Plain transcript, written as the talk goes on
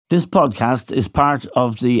This podcast is part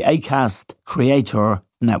of the Acast Creator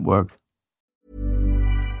Network.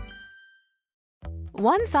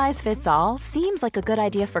 One size fits all seems like a good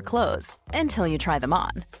idea for clothes until you try them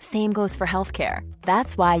on. Same goes for healthcare.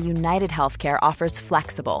 That's why United Healthcare offers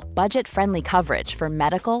flexible, budget-friendly coverage for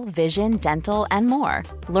medical, vision, dental, and more.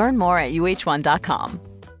 Learn more at uh1.com.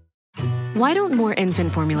 Why don't more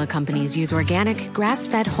infant formula companies use organic,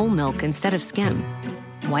 grass-fed whole milk instead of skim?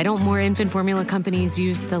 Why don't more infant formula companies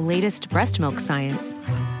use the latest breast milk science?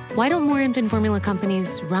 Why don't more infant formula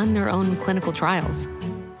companies run their own clinical trials?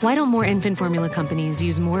 Why don't more infant formula companies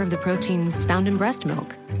use more of the proteins found in breast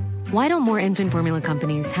milk? Why don't more infant formula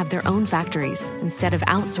companies have their own factories instead of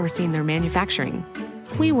outsourcing their manufacturing?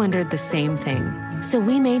 We wondered the same thing. So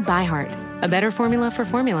we made ByHeart, a better formula for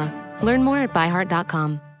formula. Learn more at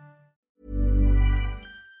byheart.com.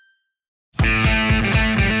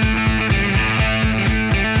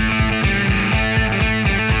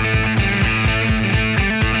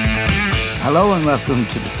 Hello and welcome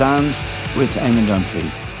to The Stand with Eamon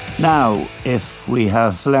Dunphy. Now, if we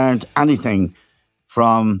have learned anything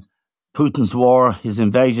from Putin's war, his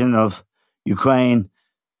invasion of Ukraine,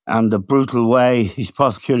 and the brutal way he's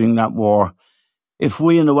prosecuting that war, if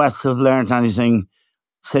we in the West have learned anything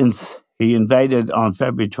since he invaded on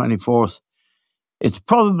February 24th, it's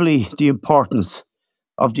probably the importance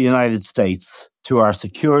of the United States to our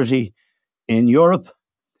security in Europe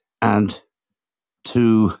and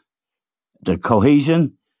to the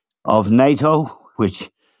cohesion of NATO, which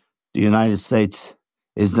the United States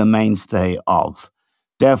is the mainstay of.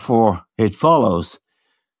 Therefore, it follows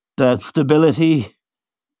that stability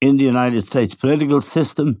in the United States political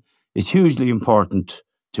system is hugely important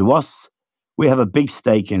to us. We have a big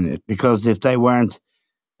stake in it because if they weren't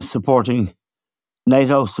supporting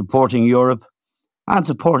NATO, supporting Europe, and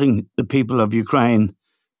supporting the people of Ukraine,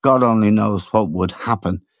 God only knows what would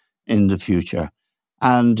happen in the future.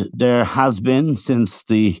 And there has been, since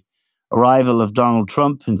the arrival of Donald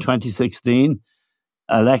Trump in 2016,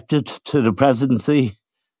 elected to the presidency,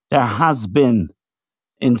 there has been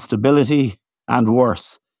instability and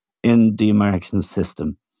worse in the American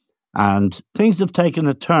system. And things have taken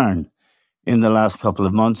a turn in the last couple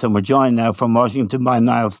of months. And we're joined now from Washington by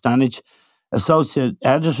Niall Stanage, associate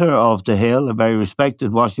editor of The Hill, a very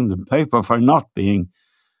respected Washington paper for not being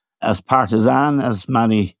as partisan as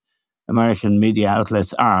many American media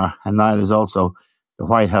outlets are, and Niall is also the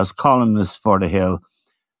White House columnist for The Hill.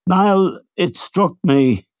 Niall, it struck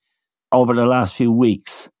me over the last few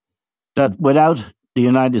weeks that without the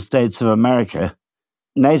United States of America,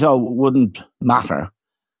 NATO wouldn't matter.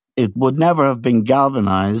 It would never have been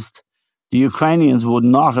galvanized. The Ukrainians would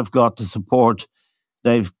not have got the support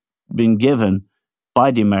they've been given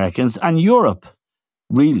by the Americans, and Europe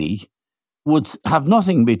really would have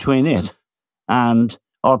nothing between it and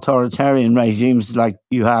authoritarian regimes like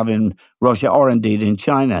you have in Russia or indeed in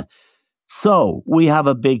China. So we have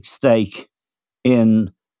a big stake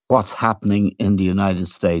in what's happening in the United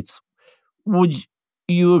States. Would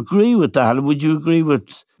you agree with that? Would you agree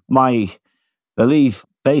with my belief,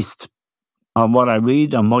 based on what I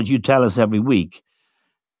read and what you tell us every week,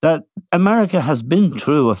 that America has been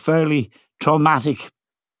through a fairly traumatic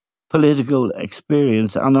political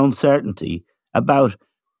experience and uncertainty about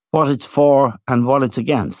what it's for and what it's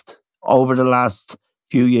against over the last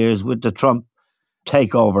few years with the Trump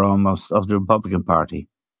takeover almost of the Republican Party?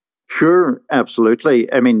 Sure,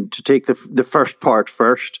 absolutely. I mean, to take the first part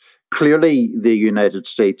first, clearly the United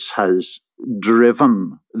States has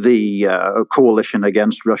driven the coalition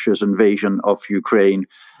against Russia's invasion of Ukraine.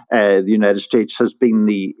 The United States has been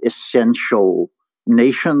the essential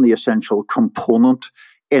nation, the essential component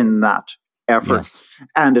in that effort. Yes.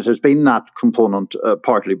 And it has been that component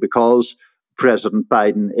partly because President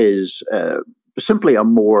Biden is simply a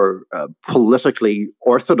more politically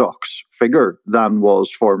orthodox figure than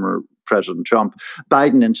was former President Trump.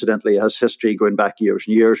 Biden, incidentally, has history going back years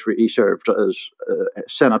and years, where he served as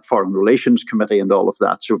Senate Foreign Relations Committee and all of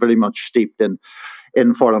that, so very much steeped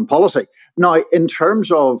in foreign policy. Now, in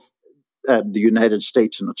terms of the United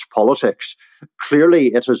States and its politics,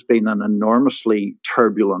 clearly it has been an enormously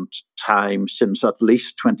turbulent time since at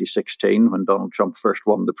least 2016, when Donald Trump first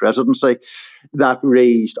won the presidency. That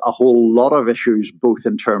raised a whole lot of issues, both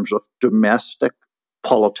in terms of domestic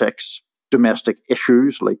politics, domestic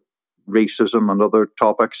issues like racism and other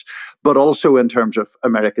topics, but also in terms of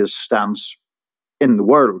America's stance in the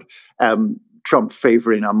world. Trump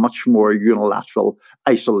favouring a much more unilateral,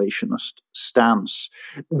 isolationist stance.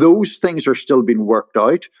 Those things are still being worked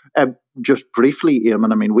out. Just briefly,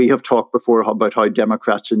 Eamon, I mean, we have talked before about how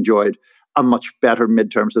Democrats enjoyed a much better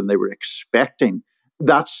midterms than they were expecting.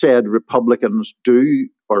 That said, Republicans do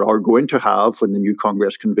or are going to have, when the new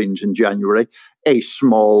Congress convenes in January, a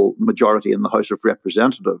small majority in the House of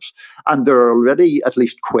Representatives. And there are already at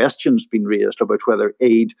least questions being raised about whether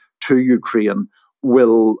aid to Ukraine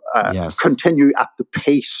will continue at the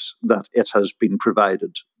pace that it has been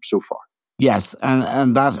provided so far. Yes,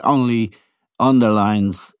 and that only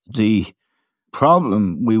underlines the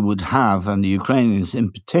problem we would have, and the Ukrainians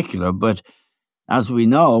in particular. But as we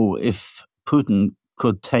know, if Putin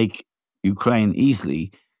could take Ukraine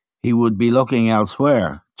easily, he would be looking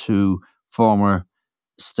elsewhere to former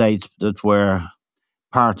states that were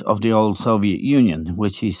part of the old Soviet Union,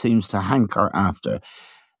 which he seems to hanker after.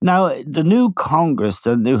 Now, the new Congress,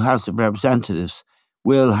 the new House of Representatives,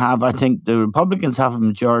 will have, I think, the Republicans have a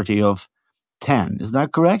majority of 10. Is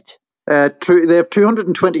that correct? They have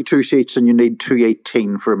 222 seats and you need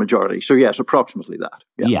 218 for a majority. So, yes, approximately that.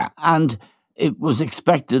 Yeah, and it was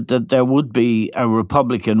expected that there would be a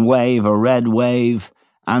Republican wave, a red wave,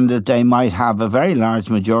 and that they might have a very large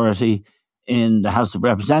majority in the House of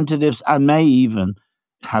Representatives and may even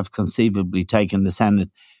have conceivably taken the Senate.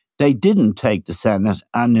 They didn't take the Senate,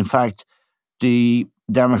 and in fact, the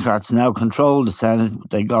Democrats now control the Senate.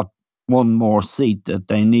 They got one more seat that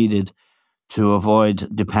they needed to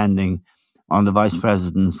avoid depending on the Vice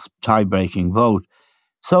President's tie-breaking vote.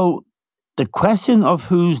 So the question of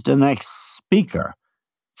who's the next Speaker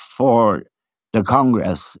for the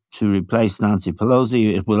Congress to replace Nancy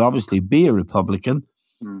Pelosi, it will obviously be a Republican.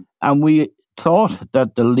 And we thought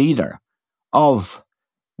that the leader of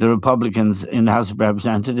the Republicans in the House of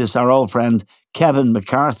Representatives, our old friend Kevin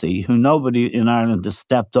McCarthy, who nobody in Ireland has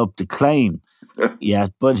stepped up to claim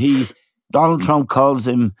yet, but Donald Trump calls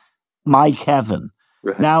him My Kevin.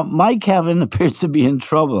 Right. Now, My Kevin appears to be in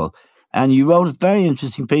trouble. And you wrote a very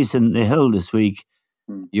interesting piece in The Hill this week,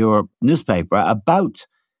 your newspaper, about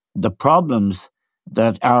the problems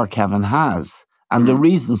that our Kevin has and the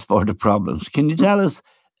reasons for the problems. Can you tell us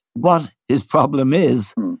what his problem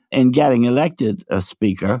is in getting elected a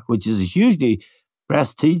speaker, which is a hugely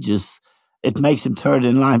prestigious, it makes him third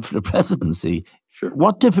in line for the presidency. Sure.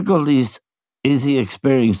 What difficulties is he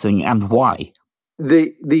experiencing and why?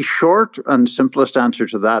 The short and simplest answer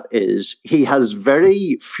to that is he has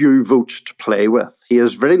very few votes to play with. He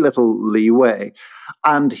has very little leeway,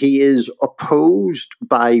 and he is opposed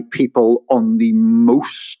by people on the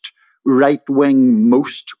most right-wing,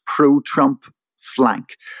 most pro-Trump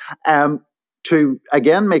flank. To,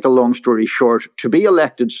 again, make a long story short, to be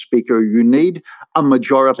elected Speaker, you need a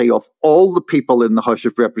majority of all the people in the House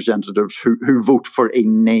of Representatives who vote for a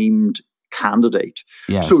named candidate.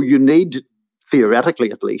 Yes. So you need,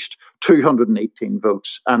 theoretically at least, 218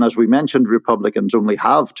 votes. And as we mentioned, Republicans only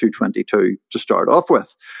have 222 to start off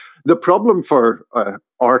with. The problem for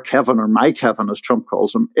our Kevin, or My Kevin, as Trump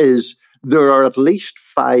calls him, is there are at least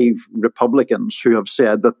 5 Republicans who have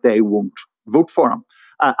said that they won't vote for him.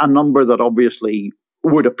 A number that obviously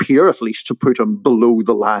would appear at least to put him below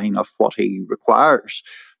the line of what he requires.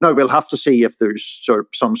 Now, we'll have to see if there's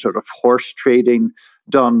some sort of horse trading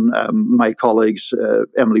done. My colleagues,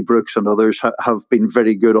 Emily Brooks and others, have been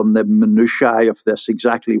very good on the minutiae of this,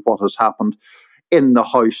 exactly what has happened in the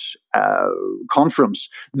House conference.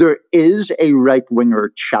 There is a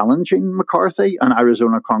right-winger challenging McCarthy, an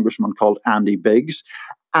Arizona congressman called Andy Biggs.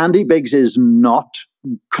 Andy Biggs is not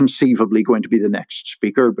conceivably going to be the next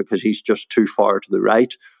speaker because he's just too far to the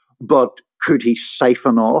right. But could he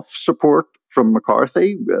siphon off support from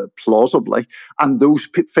McCarthy? Plausibly. And those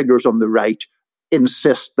figures on the right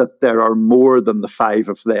insist that there are more than the 5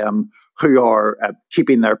 of them who are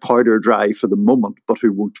keeping their powder dry for the moment, but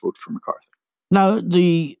who won't vote for McCarthy. Now,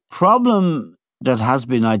 the problem that has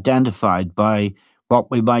been identified by what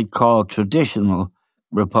we might call traditional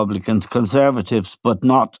Republicans, conservatives, but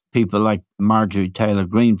not people like Marjorie Taylor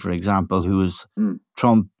Greene, for example, who is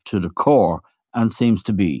Trump to the core and seems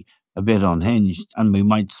to be a bit unhinged. And we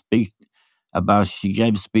might speak about, she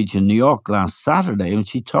gave a speech in New York last Saturday, and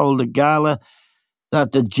she told a gala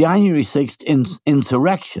that the January 6th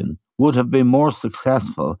insurrection would have been more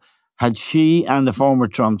successful had she and the former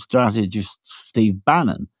Trump strategist Steve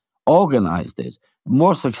Bannon organized it.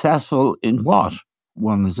 More successful in what?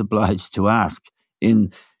 One is obliged to ask.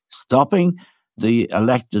 In stopping the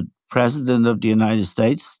elected president of the United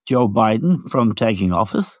States, Joe Biden, from taking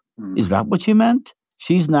office? Is that what you meant?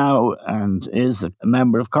 She's now and is a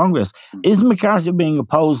member of Congress. Is McCarthy being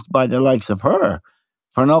opposed by the likes of her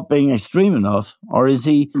for not being extreme enough? Or is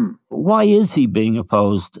he, why is he being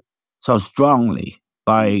opposed so strongly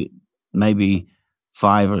by maybe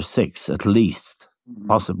 5 or 6 at least,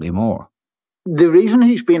 possibly more? The reason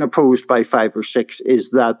he's being opposed by 5 or 6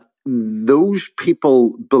 is that those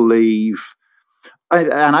people believe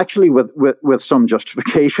And actually with some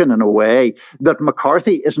justification in a way, that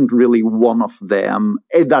McCarthy isn't really one of them,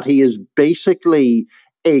 that he is basically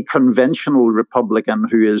a conventional Republican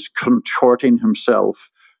who is contorting himself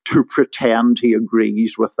to pretend he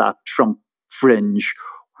agrees with that Trump fringe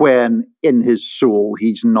when in his soul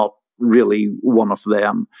he's not really one of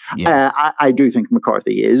them. Yes. I do think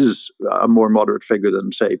McCarthy is a more moderate figure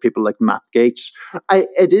than, say, people like Matt Gaetz.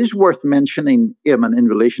 It is worth mentioning, Eamon, in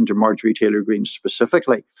relation to Marjorie Taylor Greene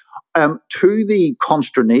specifically, to the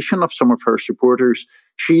consternation of some of her supporters,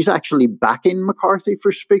 she's actually backing McCarthy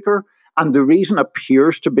for Speaker. And the reason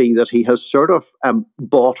appears to be that he has sort of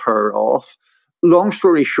bought her off. Long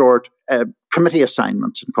story short, committee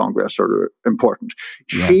assignments in Congress are important.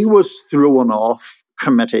 Yes. She was thrown off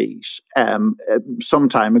committees some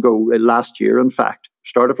time ago, last year, in fact,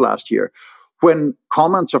 start of last year, when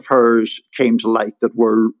comments of hers came to light that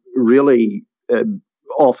were really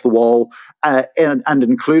off the wall and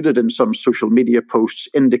included in some social media posts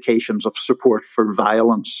indications of support for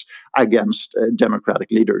violence against Democratic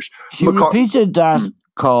leaders. She repeated that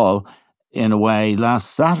call in a way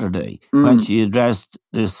last Saturday when she addressed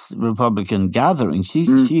this Republican gathering.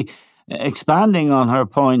 She expanding on her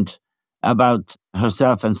point about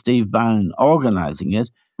herself and Steve Bannon organizing it.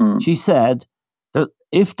 She said that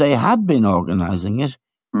if they had been organizing it,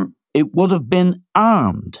 it would have been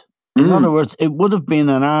armed. In other words, it would have been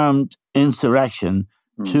an armed insurrection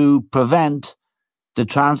to prevent the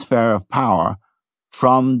transfer of power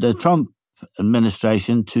from the Trump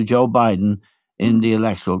administration to Joe Biden in the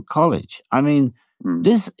Electoral College. I mean,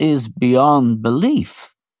 this is beyond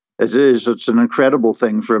belief. It is. It's an incredible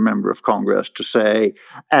thing for a member of Congress to say.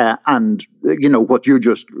 And, you know, what you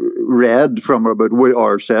just read from her about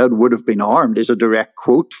or said would have been armed is a direct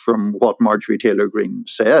quote from what Marjorie Taylor Greene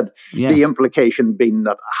said. Yes. The implication being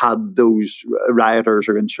that had those rioters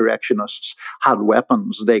or insurrectionists had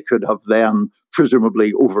weapons, they could have then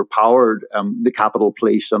presumably overpowered the Capitol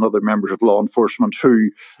Police and other members of law enforcement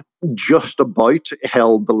who just about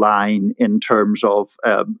held the line in terms of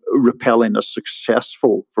repelling a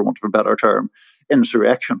successful, for want of a better term,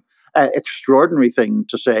 insurrection. Extraordinary thing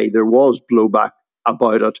to say. There was blowback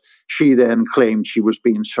about it. She then claimed she was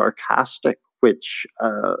being sarcastic, which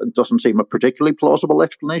doesn't seem a particularly plausible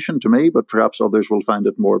explanation to me, but perhaps others will find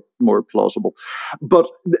it more plausible. But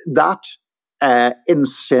that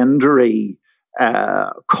incendiary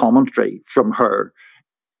commentary from her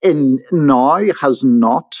now has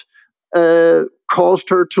not caused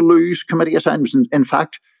her to lose committee assignments. In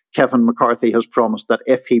fact, Kevin McCarthy has promised that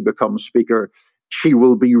if he becomes Speaker, she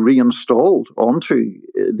will be reinstalled onto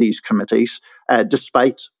these committees,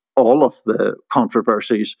 despite all of the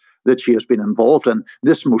controversies that she has been involved in.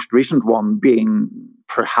 This most recent one being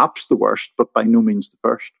perhaps the worst, but by no means the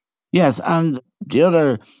first. Yes, and the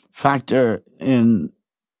other factor in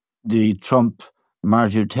the Trump,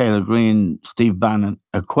 Marjorie Taylor Greene, Steve Bannon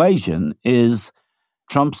equation is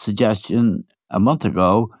Trump's suggestion a month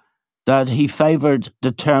ago that he favored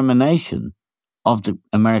the termination of the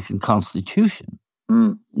American Constitution.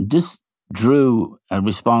 This drew a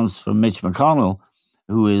response from Mitch McConnell,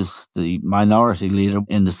 who is the minority leader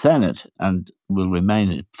in the Senate and will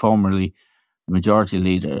remain formerly majority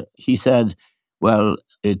leader. He said, well,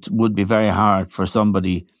 it would be very hard for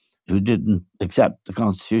somebody who didn't accept the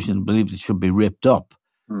Constitution and believed it should be ripped up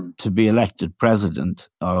to be elected president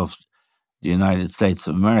of the United States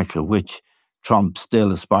of America, which Trump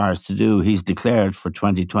still aspires to do. He's declared for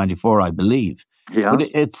 2024, I believe. Yeah. But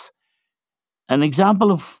it's an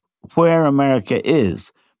example of where America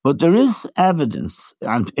is. But there is evidence,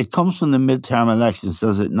 and it comes from the midterm elections,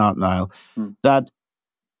 does it not, Niall, that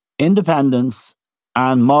independents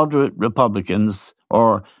and moderate Republicans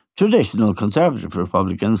or traditional conservative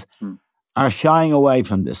Republicans are shying away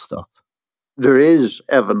from this stuff. There is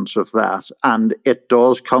evidence of that, and it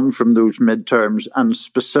does come from those midterms, and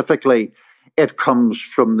specifically it comes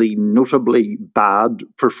from the notably bad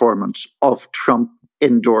performance of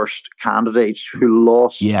Trump-endorsed candidates who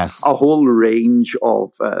lost a whole range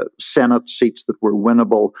of Senate seats that were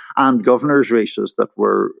winnable and governor's races that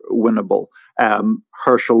were winnable.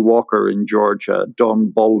 Herschel Walker in Georgia,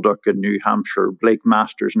 Don Baldock in New Hampshire, Blake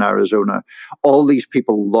Masters in Arizona. All these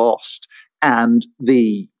people lost, and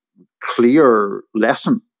the clear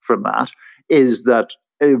lesson from that is that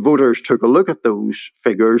voters took a look at those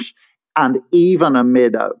figures, and even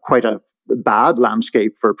amid quite a bad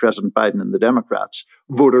landscape for President Biden and the Democrats,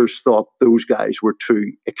 voters thought those guys were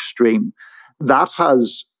too extreme. That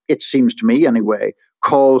has, it seems to me anyway,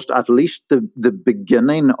 caused at least the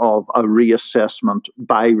beginning of a reassessment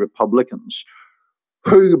by Republicans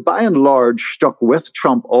who by and large stuck with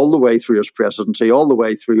Trump all the way through his presidency, all the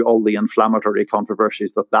way through all the inflammatory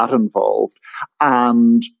controversies that involved,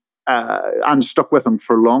 and stuck with him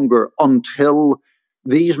for longer until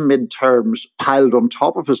these midterms piled on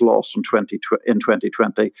top of his loss in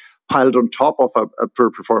 2020, piled on top of a poor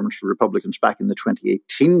performance for Republicans back in the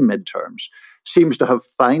 2018 midterms, seems to have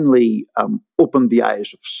finally opened the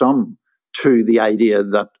eyes of some to the idea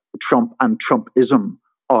that Trump and Trumpism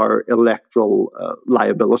are electoral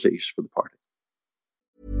liabilities for the party.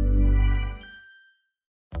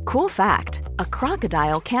 Cool fact, a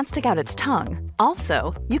crocodile can't stick out its tongue.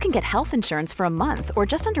 Also, you can get health insurance for a month or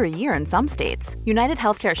just under a year in some states. United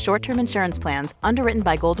Healthcare short-term insurance plans, underwritten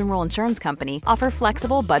by Golden Rule Insurance Company, offer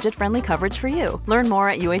flexible, budget-friendly coverage for you. Learn more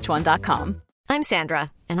at uh1.com. I'm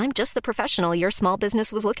Sandra, and I'm just the professional your small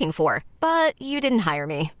business was looking for. But you didn't hire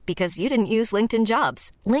me because you didn't use LinkedIn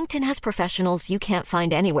Jobs. LinkedIn has professionals you can't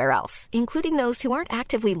find anywhere else, including those who aren't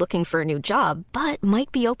actively looking for a new job, but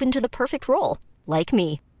might be open to the perfect role, like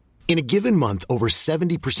me. In a given month, over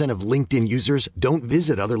 70% of LinkedIn users don't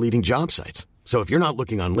visit other leading job sites. So if you're not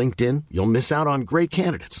looking on LinkedIn, you'll miss out on great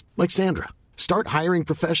candidates like Sandra. Start hiring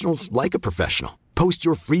professionals like a professional. Post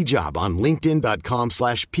your free job on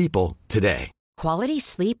linkedin.com/people today. Quality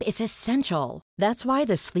sleep is essential. That's why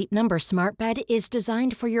the Sleep Number Smart Bed is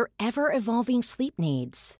designed for your ever-evolving sleep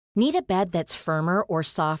needs. Need a bed that's firmer or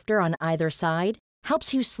softer on either side?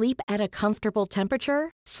 Helps you sleep at a comfortable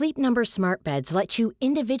temperature? Sleep Number Smart Beds let you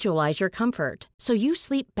individualize your comfort so you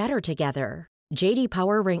sleep better together. J.D.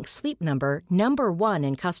 Power ranks Sleep Number number 1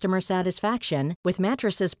 in customer satisfaction with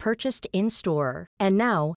mattresses purchased in-store. And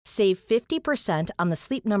now, save 50% on the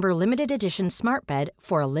Sleep Number Limited Edition Smart Bed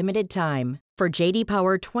for a limited time. For J.D.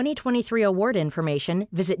 Power 2023 award information,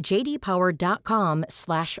 visit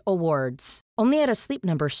jdpower.com/awards. Only at a Sleep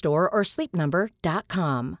Number store or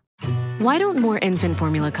sleepnumber.com. Why don't more infant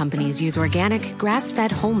formula companies use organic,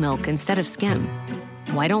 grass-fed whole milk instead of skim?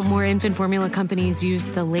 Why don't more infant formula companies use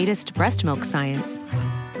the latest breast milk science?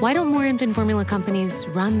 Why don't more infant formula companies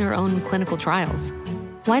run their own clinical trials?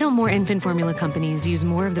 Why don't more infant formula companies use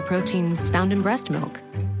more of the proteins found in breast milk?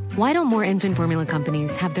 Why don't more infant formula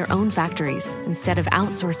companies have their own factories instead of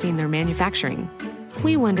outsourcing their manufacturing?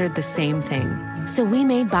 We wondered the same thing. So we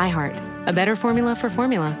made ByHeart, a better formula for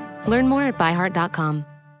formula. Learn more at byheart.com.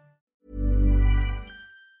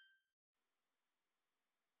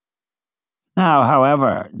 Now,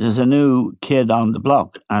 however, there's a new kid on the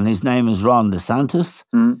block, and his name is Ron DeSantis.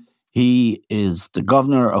 He is the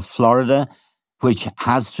governor of Florida, which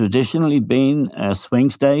has traditionally been a swing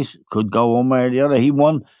state, could go one way or the other. He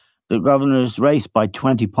won the governor's race by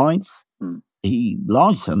 20 points. He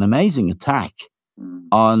launched an amazing attack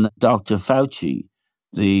on Dr. Fauci,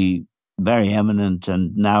 the very eminent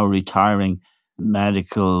and now retiring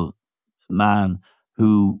medical man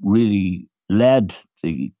who really led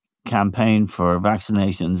the campaign for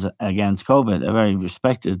vaccinations against COVID, a very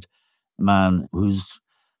respected man who's,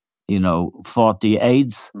 fought the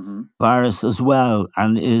AIDS virus as well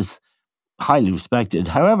and is highly respected.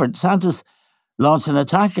 However, DeSantis launched an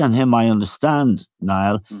attack on him, I understand,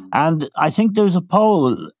 Niall, and I think there's a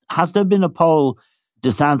poll. Has there been a poll,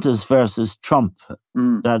 DeSantis versus Trump,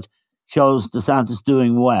 that shows DeSantis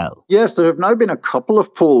doing well? Yes, there have now been a couple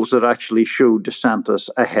of polls that actually show DeSantis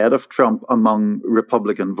ahead of Trump among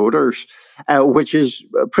Republican voters, which is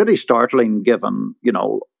pretty startling given,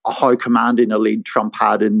 how commanding a lead Trump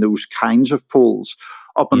had in those kinds of polls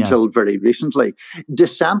up until very recently.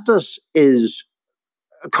 DeSantis is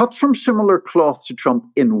cut from similar cloth to Trump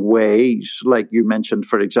in ways, like you mentioned,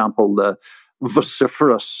 for example, the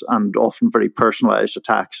vociferous and often very personalized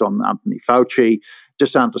attacks on Anthony Fauci,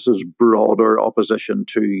 DeSantis's broader opposition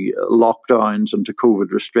to lockdowns and to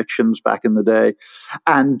COVID restrictions back in the day,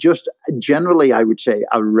 and just generally, I would say,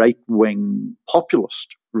 a right-wing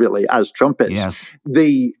populist, really, as Trump is. Yes.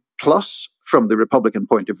 The plus from the Republican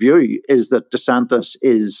point of view is that DeSantis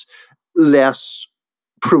is less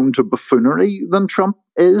prone to buffoonery than Trump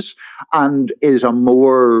is, and is a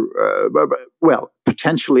more,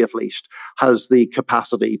 potentially at least, has the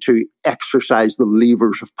capacity to exercise the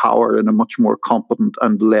levers of power in a much more competent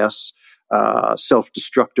and less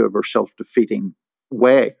self-destructive or self-defeating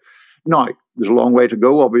way. Now, there's a long way to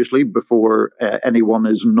go, obviously, before anyone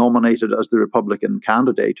is nominated as the Republican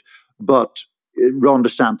candidate, but Ron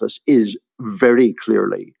DeSantis is very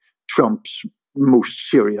clearly Trump's most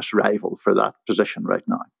serious rival for that position right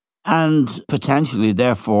now. And potentially,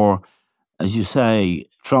 therefore, as you say,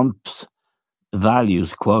 Trump's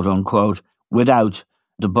values, quote unquote, without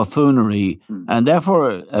the buffoonery, and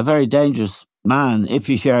therefore a very dangerous man if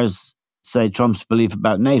he shares, say, Trump's belief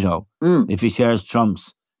about NATO, if he shares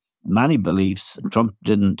Trump's many beliefs, Trump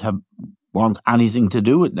didn't want anything to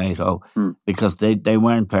do with NATO because they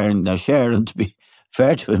weren't paying their share. And to be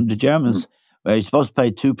fair to him, the Germans, where you're supposed to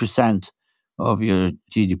pay 2% of your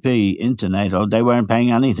GDP into NATO, they weren't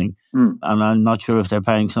paying anything. And I'm not sure if they're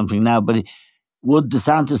paying something now. But would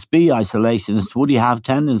DeSantis be isolationist? Would he have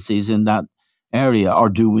tendencies in that area, or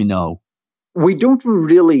do we know? We don't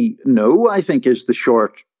really know, I think, is the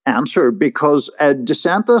short answer, because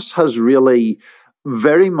DeSantis has really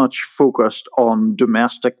very much focused on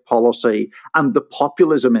domestic policy, and the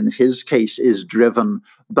populism in his case is driven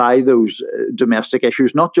by those domestic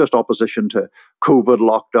issues, not just opposition to COVID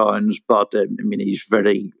lockdowns, but he's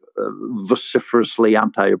very vociferously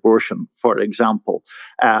anti-abortion, for example.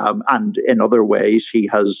 And in other ways, he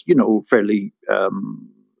has, fairly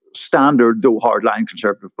standard, though hardline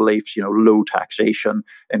conservative beliefs, low taxation,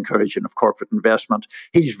 encouraging of corporate investment.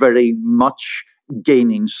 He's very much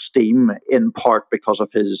gaining steam in part because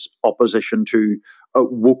of his opposition to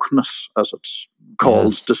wokeness, as it's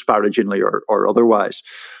called, disparagingly or otherwise.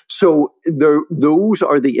 So those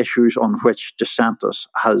are the issues on which DeSantis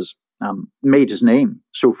has made his name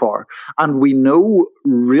so far. And we know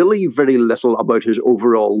really very little about his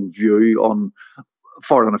overall view on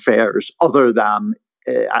foreign affairs, other than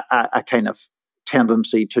a kind of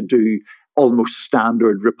tendency to do almost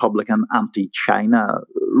standard Republican anti-China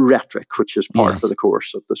rhetoric, which is par for the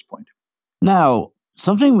course at this point. Now,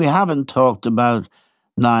 something we haven't talked about,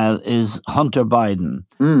 Niall, is Hunter Biden,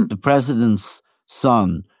 the president's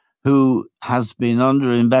son, who has been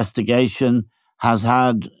under investigation, has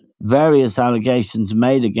had various allegations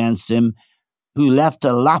made against him, who left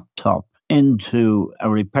a laptop into a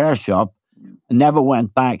repair shop and never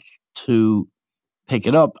went back to pick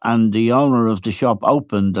it up, and the owner of the shop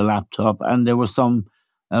opened the laptop and there was some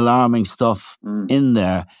alarming stuff in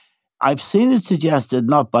there. I've seen it suggested,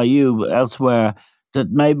 not by you, but elsewhere, that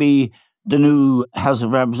maybe the new House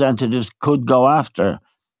of Representatives could go after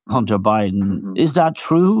Hunter Biden. Is that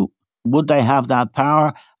true? Would they have that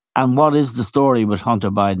power? And what is the story with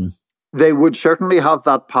Hunter Biden? They would certainly have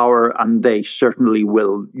that power, and they certainly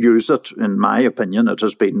will use it, in my opinion. It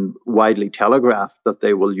has been widely telegraphed that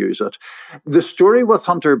they will use it. The story with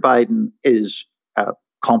Hunter Biden is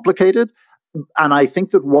complicated, and I think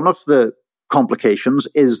that one of the complications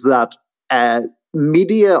is that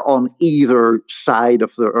media on either side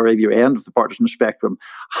of or either end of the partisan spectrum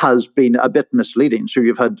has been a bit misleading. So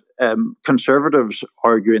you've had conservatives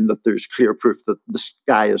arguing that there's clear proof that the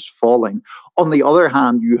sky is falling. On the other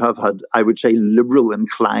hand, you have had, I would say, liberal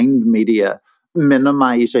inclined media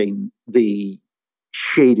minimizing the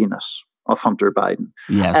shadiness of Hunter Biden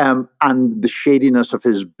and the shadiness of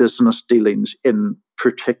his business dealings in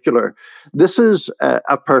particular. This is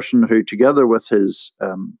a person who, together with his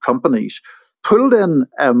companies, pulled in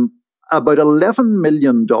about $11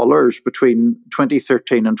 million between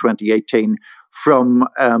 2013 and 2018 from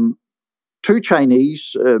two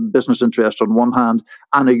Chinese business interests on one hand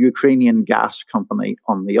and a Ukrainian gas company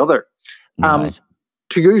on the other.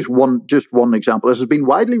 To use just one example, it has been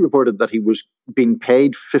widely reported that he was being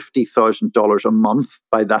paid $50,000 a month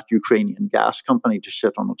by that Ukrainian gas company to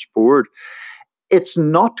sit on its board. It's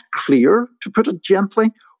not clear, to put it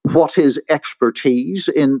gently, what his expertise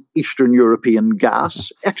in Eastern European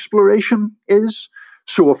gas exploration is.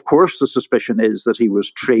 So, of course, the suspicion is that he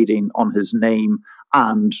was trading on his name.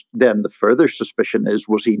 And then the further suspicion is,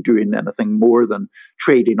 was he doing anything more than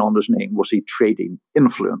trading on his name? Was he trading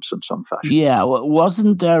influence in some fashion? Yeah,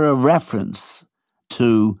 wasn't there a reference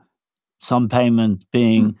to some payment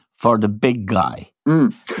being for the big guy?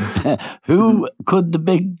 Who could the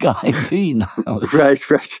big guy be now? Right.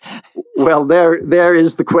 Well, there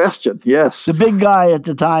is the question. Yes, the big guy at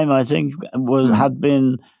the time, I think, had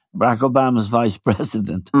been Barack Obama's vice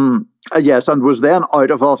president. Yes, and was then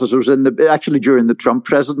out of office. It was actually during the Trump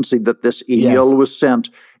presidency that this email was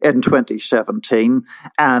sent in 2017,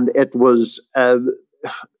 and it was.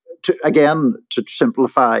 To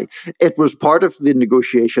simplify, it was part of the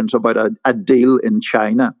negotiations about a deal in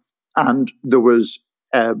China. And there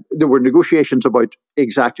were negotiations about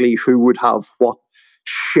exactly who would have what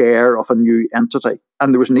share of a new entity.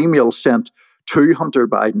 And there was an email sent to Hunter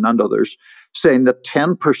Biden and others saying that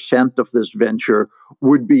 10% of this venture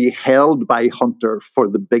would be held by Hunter for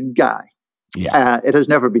the big guy. It has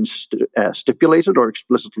never been stipulated or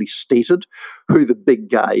explicitly stated who the big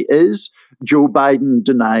guy is. Joe Biden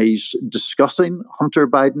denies discussing Hunter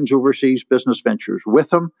Biden's overseas business ventures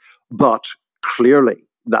with him, but clearly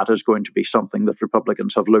that is going to be something that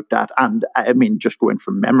Republicans have looked at. And I mean, just going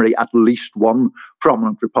from memory, at least one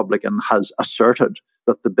prominent Republican has asserted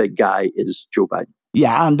that the big guy is Joe Biden.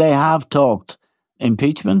 Yeah, and they have talked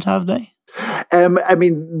impeachment, have they? I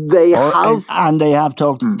mean, they have... And they have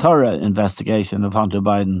talked thorough investigation of Hunter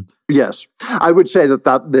Biden. Yes. I would say that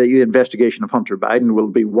the investigation of Hunter Biden will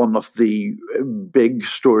be one of the big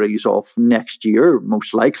stories of next year,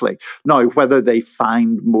 most likely. Now, whether they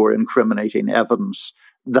find more incriminating evidence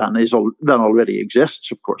than already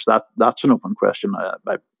exists, of course, that's an open question.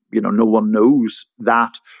 No one knows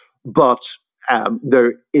that. But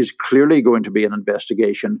there is clearly going to be an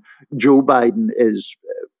investigation. Joe Biden is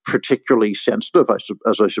particularly sensitive,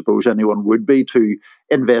 as I suppose anyone would be, to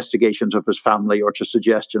investigations of his family or to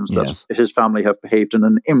suggestions that his family have behaved in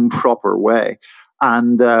an improper way.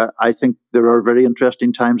 And I think there are very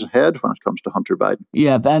interesting times ahead when it comes to Hunter Biden.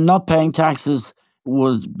 Yeah, and not paying taxes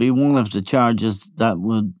would be one of the charges that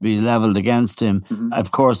would be leveled against him. Mm-hmm.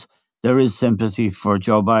 Of course, there is sympathy for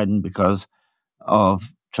Joe Biden because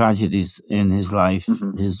of tragedies in his life.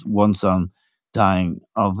 Mm-hmm. His one son dying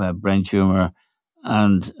of a brain tumor,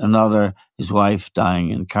 and another, his wife,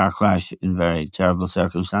 dying in a car crash in very terrible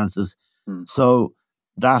circumstances. Mm. So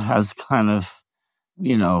that has kind of,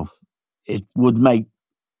 it would make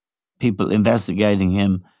people investigating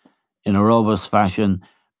him in a robust fashion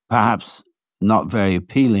perhaps not very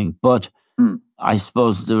appealing. But I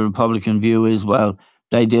suppose the Republican view is, well,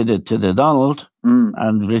 they did it to the Donald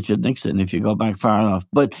and Richard Nixon, if you go back far enough.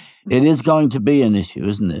 But it is going to be an issue,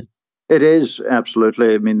 isn't it? It is,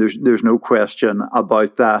 absolutely. I mean, there's no question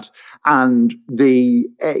about that. And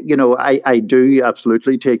I do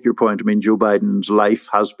absolutely take your point. I mean, Joe Biden's life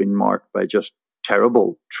has been marked by just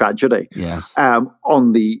terrible tragedy. Yes.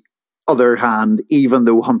 On the other hand, even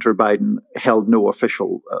though Hunter Biden held no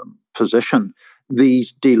official position,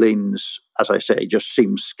 these dealings, as I say, just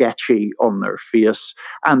seem sketchy on their face.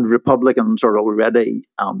 And Republicans are already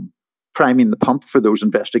priming the pump for those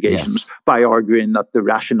investigations by arguing that the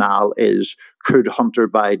rationale is, could Hunter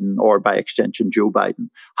Biden, or by extension Joe Biden,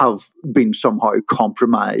 have been somehow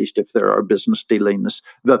compromised if there are business dealings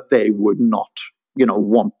that they would not,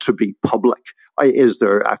 want to be public? Is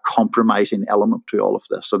there a compromising element to all of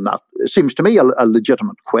this? And that seems to me a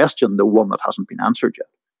legitimate question, the one that hasn't been answered yet.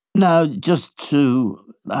 Now, just to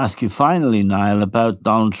ask you finally, Niall, about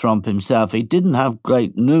Donald Trump himself. He didn't have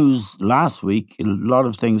great news last week. A lot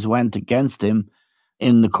of things went against him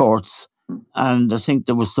in the courts. And I think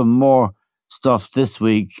there was some more stuff this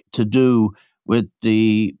week to do with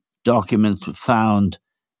the documents found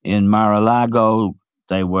in Mar-a-Lago.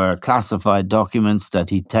 They were classified documents that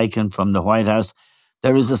he'd taken from the White House.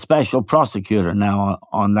 There is a special prosecutor now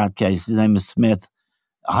on that case. His name is Smith,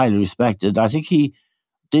 highly respected. I think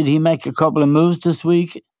did he make a couple of moves this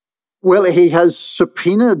week? Well, he has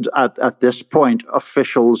subpoenaed at this point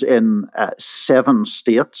officials in 7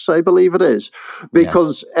 states, I believe it is,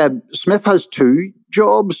 because Smith has 2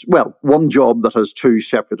 jobs. Well, one job that has 2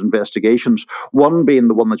 separate investigations, one being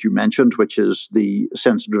the one that you mentioned, which is the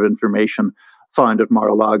sensitive information found at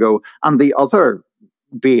Mar-a-Lago, and the other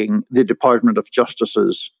being the Department of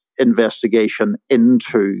Justice's investigation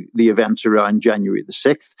into the events around January the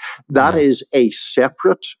 6th. That is a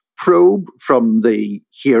separate probe from the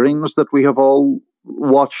hearings that we have all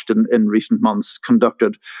watched in recent months,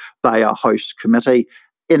 conducted by a House committee.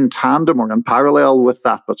 In tandem or in parallel with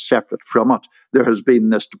that, but separate from it, there has been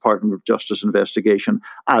this Department of Justice investigation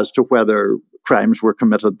as to whether crimes were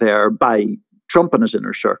committed there by Trump and his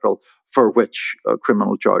inner circle, for which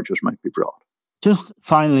criminal charges might be brought. Just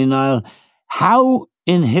finally, Niall, how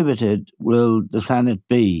inhibited will the Senate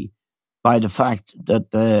be by the fact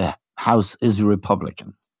that the House is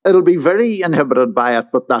Republican? It'll be very inhibited by it,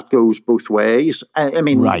 but that goes both ways. I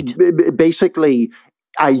mean, basically,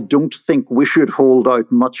 I don't think we should hold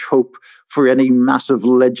out much hope for any massive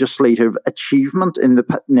legislative achievement in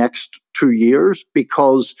the next 2 years,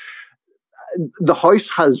 because the House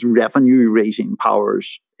has revenue-raising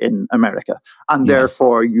powers in America, and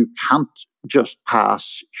therefore you can't just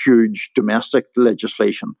pass huge domestic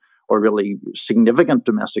legislation or really significant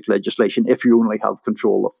domestic legislation if you only have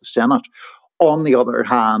control of the Senate. On the other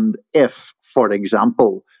hand, if, for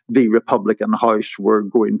example, the Republican House were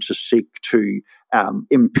going to seek to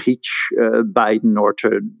impeach Biden or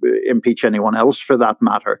to impeach anyone else for that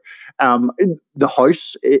matter, the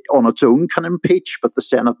House on its own can impeach, but the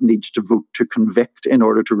Senate needs to vote to convict in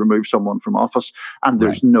order to remove someone from office. And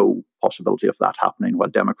there's no possibility of that happening while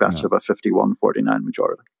Democrats have a 51-49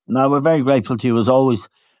 majority. Now, we're very grateful to you, as always,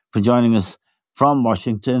 for joining us from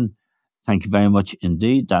Washington. Thank you very much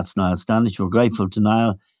indeed. That's Niall Standish. We're grateful to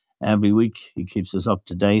Niall every week. He keeps us up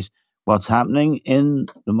to date. What's happening in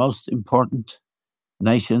the most important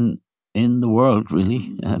nation in the world,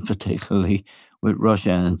 really, particularly with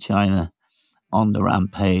Russia and China on the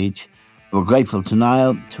rampage. We're grateful to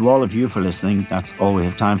Niall, to all of you for listening. That's all we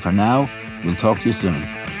have time for now. We'll talk to you soon.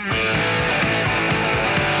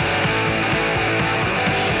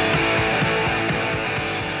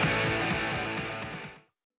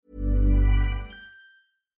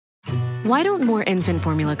 Why don't more infant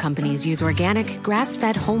formula companies use organic,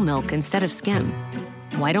 grass-fed whole milk instead of skim?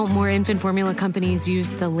 Why don't more infant formula companies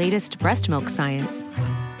use the latest breast milk science?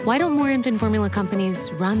 Why don't more infant formula companies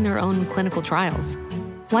run their own clinical trials?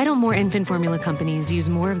 Why don't more infant formula companies use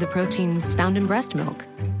more of the proteins found in breast milk?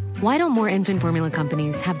 Why don't more infant formula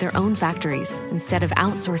companies have their own factories instead of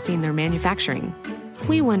outsourcing their manufacturing?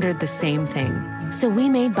 We wondered the same thing. So we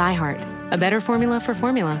made ByHeart, a better formula for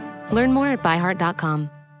formula. Learn more at byheart.com.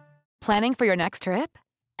 Planning for your next trip?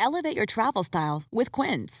 Elevate your travel style with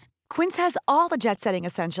Quince. Quince has all the jet-setting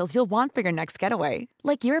essentials you'll want for your next getaway,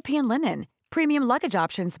 like European linen, premium luggage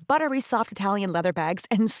options, buttery soft Italian leather bags,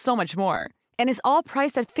 and so much more. And is all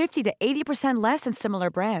priced at 50 to 80% less than similar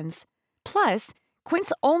brands. Plus,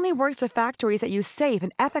 Quince only works with factories that use safe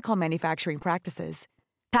and ethical manufacturing practices.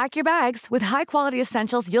 Pack your bags with high-quality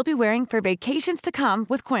essentials you'll be wearing for vacations to come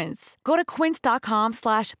with Quince. Go to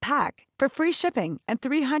quince.com/pack for free shipping and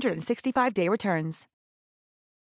 365-day returns.